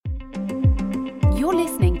You're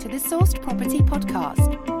listening to the Sourced Property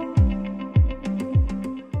Podcast.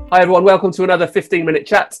 Hi everyone, welcome to another 15-minute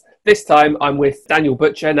chat. This time I'm with Daniel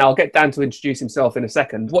Butcher. Now I'll get Dan to introduce himself in a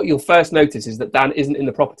second. What you'll first notice is that Dan isn't in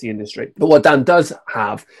the property industry. But what Dan does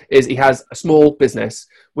have is he has a small business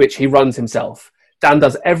which he runs himself. Dan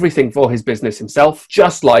does everything for his business himself,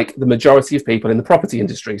 just like the majority of people in the property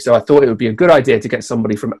industry. So I thought it would be a good idea to get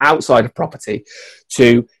somebody from outside of property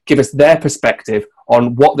to give us their perspective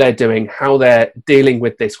on what they're doing, how they're dealing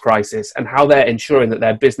with this crisis, and how they're ensuring that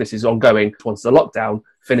their business is ongoing once the lockdown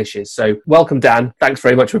finishes. So welcome, Dan. Thanks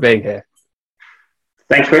very much for being here.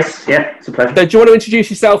 Thanks, Chris. Yeah, it's a pleasure. So do you want to introduce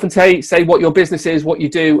yourself and say what your business is, what you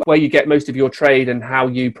do, where you get most of your trade, and how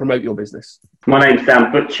you promote your business? My name's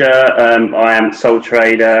Dan Butcher. I am sole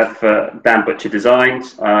trader for Dan Butcher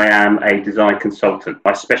Designs. I am a design consultant.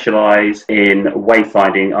 I specialise in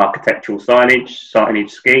wayfinding architectural signage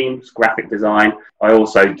schemes, graphic design. I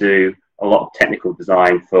also do a lot of technical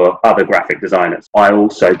design for other graphic designers. I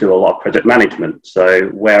also do a lot of project management. So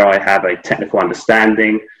where I have a technical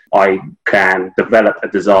understanding, I can develop a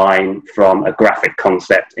design from a graphic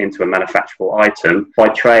concept into a manufacturable item. By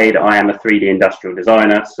trade, I am a 3D industrial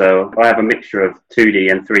designer, so I have a mixture of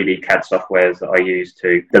 2D and 3D CAD softwares that I use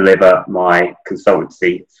to deliver my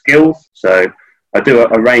consultancy skills. So I do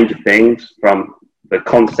a range of things from the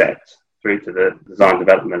concept through to the design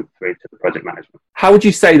development, through to the project management. How would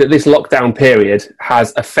you say that this lockdown period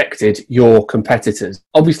has affected your competitors?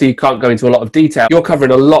 Obviously, you can't go into a lot of detail. You're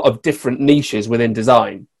covering a lot of different niches within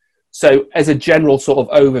design. So as a general sort of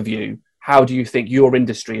overview, how do you think your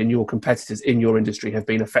industry and your competitors in your industry have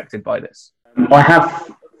been affected by this? I have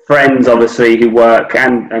friends, obviously, who work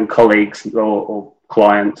and colleagues or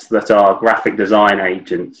clients that are graphic design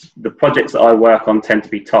agents. The projects that I work on tend to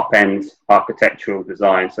be top-end architectural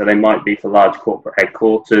design. So they might be for large corporate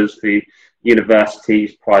headquarters, for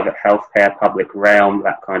universities, private healthcare, public realm,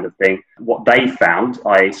 that kind of thing. What they found,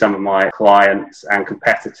 i.e. some of my clients and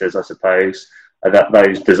competitors, I suppose, that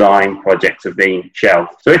those design projects have been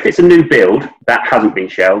shelved. So if it's a new build, that hasn't been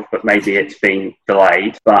shelved, but maybe it's been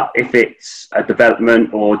delayed. But if it's a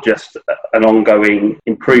development or just an ongoing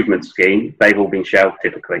improvement scheme, they've all been shelved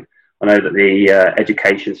typically. I know that the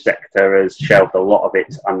education sector has shelved a lot of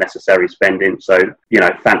its unnecessary spending. So,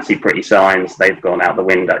 fancy pretty signs, they've gone out the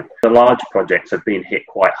window. The large projects have been hit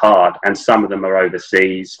quite hard, and some of them are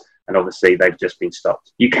overseas. And obviously they've just been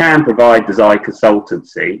stopped. You can provide design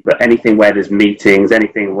consultancy, but anything where there's meetings,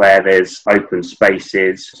 anything where there's open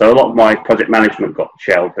spaces. So a lot of my project management got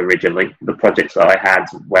shelved originally. The projects that I had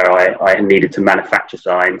where I needed to manufacture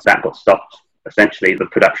signs, that got stopped. Essentially, the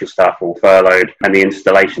production staff were all furloughed and the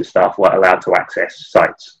installation staff weren't allowed to access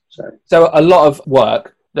sites. So a lot of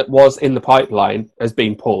work that was in the pipeline has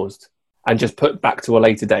been paused and just put back to a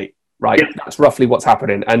later date, right? Yep. That's roughly what's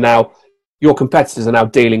happening. And now your competitors are now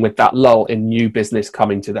dealing with that lull in new business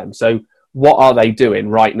coming to them. So what are they doing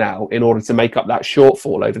right now in order to make up that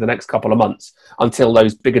shortfall over the next couple of months until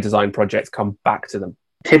those bigger design projects come back to them?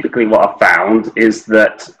 Typically what I've found is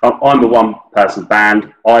that I'm a one-person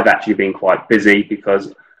band. I've actually been quite busy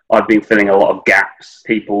because I've been filling a lot of gaps.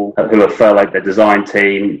 People who have furloughed their design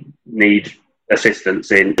team need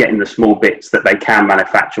assistance in getting the small bits that they can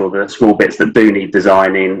manufacture, or the small bits that do need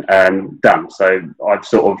designing done. So I've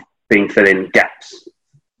sort of been filling gaps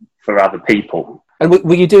for other people. And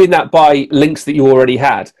were you doing that by links that you already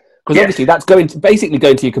had? Because obviously that's going to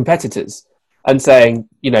your competitors and saying,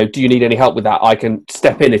 do you need any help with that? I can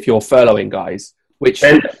step in if you're furloughing guys, which...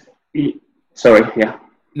 It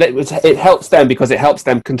helps them because it helps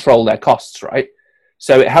them control their costs, right?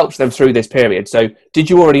 So it helps them through this period. So did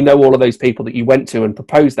you already know all of those people that you went to and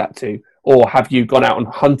proposed that to? Or have you gone out and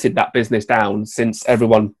hunted that business down since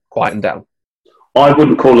everyone quietened down? I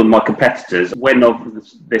wouldn't call them my competitors. When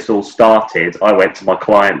this all started, I went to my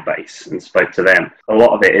client base and spoke to them. A lot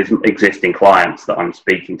of it is existing clients that I'm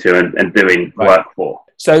speaking to and doing work for.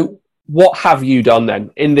 So what have you done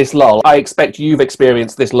then in this lull? I expect you've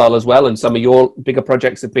experienced this lull as well, and some of your bigger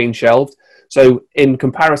projects have been shelved. So in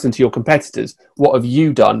comparison to your competitors, what have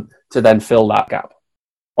you done to then fill that gap?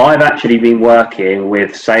 I've actually been working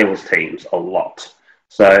with sales teams a lot.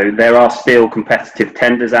 So there are still competitive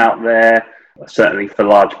tenders out there, certainly for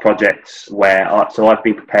large projects so I've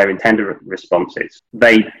been preparing tender responses.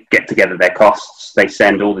 They get together their costs, they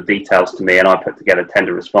send all the details to me, and I put together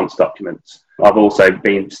tender response documents. I've also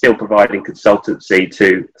been still providing consultancy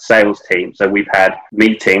to sales teams. So we've had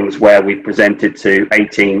meetings where we've presented to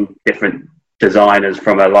 18 different designers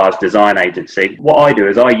from a large design agency. What I do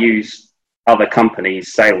is I use other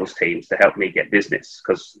companies' sales teams to help me get business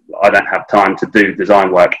because I don't have time to do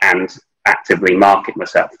design work and actively market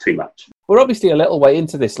myself too much. We're obviously a little way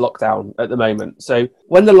into this lockdown at the moment. So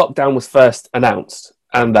when the lockdown was first announced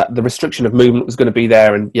and that the restriction of movement was going to be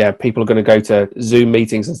there and people are going to go to Zoom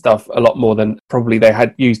meetings and stuff a lot more than probably they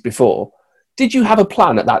had used before, did you have a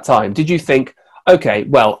plan at that time? Did you think, okay,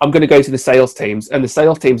 well, I'm going to go to the sales teams and the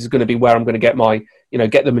sales teams is going to be where I'm going to get my,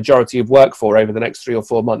 get the majority of work for over the next 3 or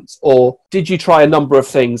 4 months? Or did you try a number of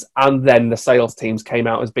things and then the sales teams came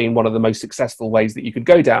out as being one of the most successful ways that you could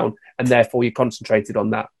go down and therefore you concentrated on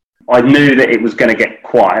that? I knew that it was going to get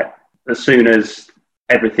quiet. As soon as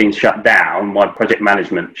everything shut down, my project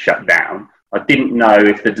management shut down. I didn't know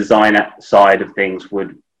if the design side of things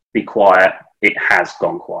would be quiet. It has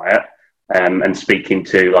gone quiet. And speaking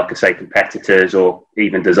to, like I say, competitors or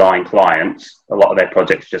even design clients, a lot of their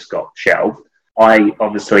projects just got shelved. I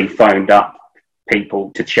obviously phoned up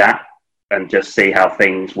people to chat and just see how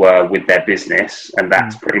things were with their business. And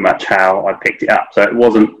that's pretty much how I picked it up. So it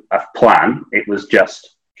wasn't a plan. It was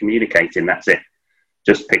just communicating. That's it.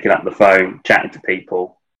 Just picking up the phone, chatting to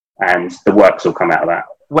people, and the works will come out of that.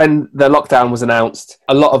 When the lockdown was announced,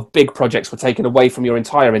 a lot of big projects were taken away from your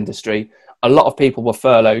entire industry. A lot of people were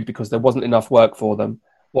furloughed because there wasn't enough work for them.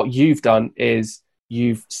 What you've done is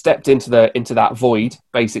you've stepped into that void,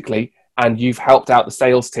 basically, and you've helped out the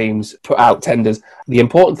sales teams put out tenders. The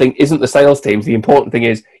important thing isn't the sales teams. The important thing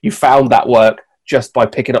is you found that work just by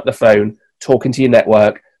picking up the phone, talking to your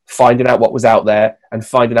network, finding out what was out there, and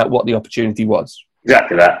finding out what the opportunity was.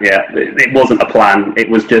 Exactly that, yeah. It wasn't a plan. It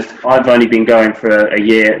was just, I've only been going for a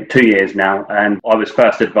year, 2 years now, and I was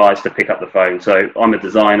first advised to pick up the phone. So I'm a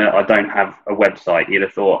designer. I don't have a website. You'd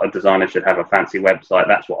have thought a designer should have a fancy website.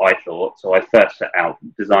 That's what I thought. So I first set out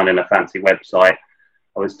designing a fancy website.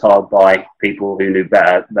 I was told by people who knew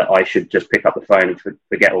better that I should just pick up the phone and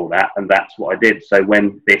forget all that, and that's what I did. So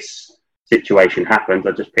when this situation happened,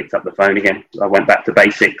 I just picked up the phone again. I went back to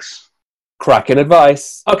basics. Cracking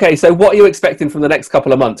advice. Okay, so what are you expecting from the next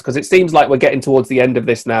couple of months? Because it seems like we're getting towards the end of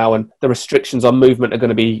this now and the restrictions on movement are going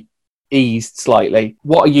to be eased slightly.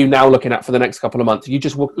 What are you now looking at for the next couple of months? Are you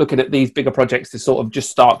just looking at these bigger projects to sort of just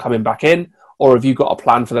start coming back in? Or have you got a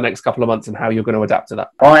plan for the next couple of months and how you're going to adapt to that?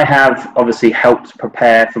 I have obviously helped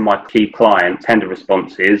prepare for my key client tender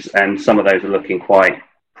responses, and some of those are looking quite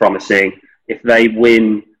promising. If they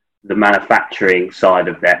win the manufacturing side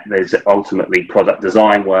of that, there's ultimately product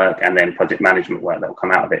design work and then project management work that will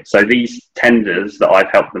come out of it. So these tenders that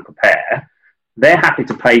I've helped them prepare, they're happy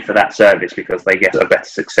to pay for that service because they get a better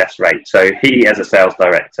success rate. So he, as a sales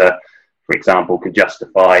director, for example, could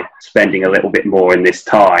justify spending a little bit more in this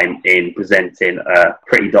time in presenting a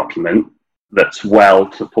pretty document that's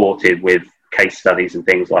well supported with case studies and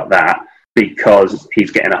things like that, because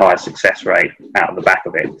he's getting a higher success rate out of the back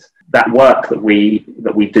of it. That work that we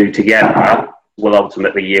do together will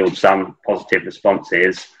ultimately yield some positive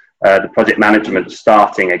responses. The project management is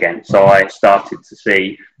starting again. So I started to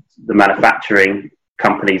see the manufacturing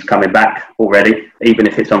companies coming back already, even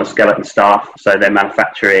if it's on a skeleton staff. So they're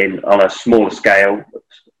manufacturing on a smaller scale,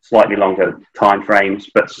 slightly longer time frames,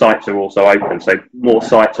 but sites are also open. So more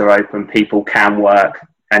sites are open, people can work,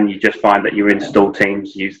 and you just find that your install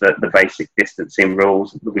teams use the basic distancing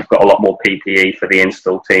rules. We've got a lot more PPE for the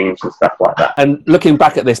install teams and stuff like that. And looking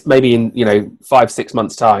back at this, maybe in 5-6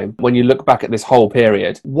 months' time, when you look back at this whole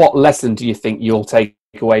period, what lesson do you think you'll take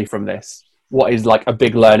away from this? What is like a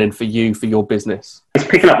big learning for you, for your business? It's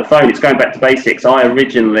picking up the phone. It's going back to basics. I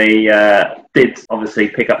originally did obviously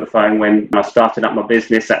pick up the phone when I started up my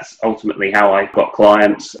business. That's ultimately how I got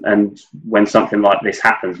clients. And when something like this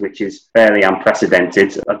happens, which is fairly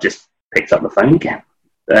unprecedented, I've just picked up the phone again.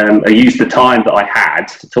 I used the time that I had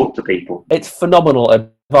to talk to people. It's phenomenal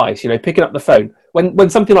advice, picking up the phone. When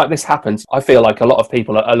something like this happens, I feel like a lot of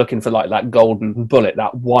people are looking for like that golden bullet,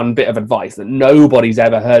 that one bit of advice that nobody's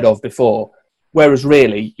ever heard of before. Whereas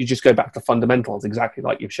really, you just go back to fundamentals, exactly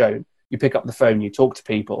like you've shown. You pick up the phone, you talk to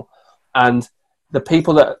people, and the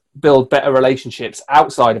people that build better relationships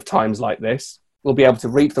outside of times like this will be able to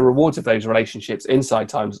reap the rewards of those relationships inside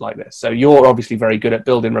times like this. So you're obviously very good at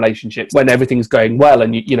building relationships when everything's going well,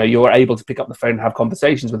 and you're able to pick up the phone and have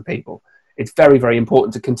conversations with people. It's very, very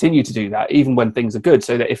important to continue to do that, even when things are good,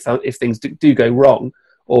 so that if things do go wrong,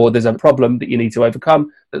 or there's a problem that you need to overcome,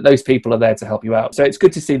 that those people are there to help you out. So it's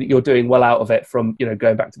good to see that you're doing well out of it from,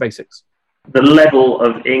 going back to basics. The level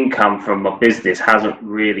of income from my business hasn't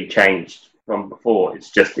really changed from before.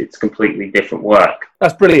 It's completely different work.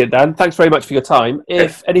 That's brilliant, Dan. Thanks very much for your time.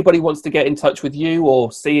 If anybody wants to get in touch with you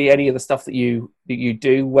or see any of the stuff that you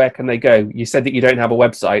do, where can they go? You said that you don't have a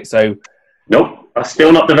website, so... Nope. I've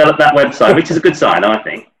still not developed that website, which is a good sign, I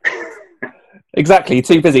think. Exactly, you're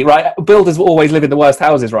too busy, right? Builders will always live in the worst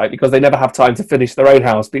houses, right? Because they never have time to finish their own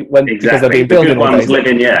house because they're being built in all day.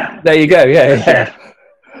 There you go, yeah.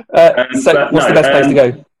 What's the best place to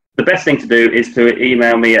go? The best thing to do is to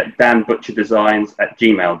email me at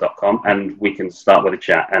danbutcherdesigns@gmail.com, and we can start with a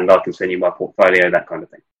chat, and I can send you my portfolio, that kind of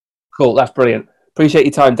thing. Cool, that's brilliant. Appreciate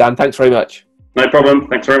your time, Dan. Thanks very much. No problem.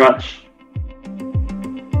 Thanks very much.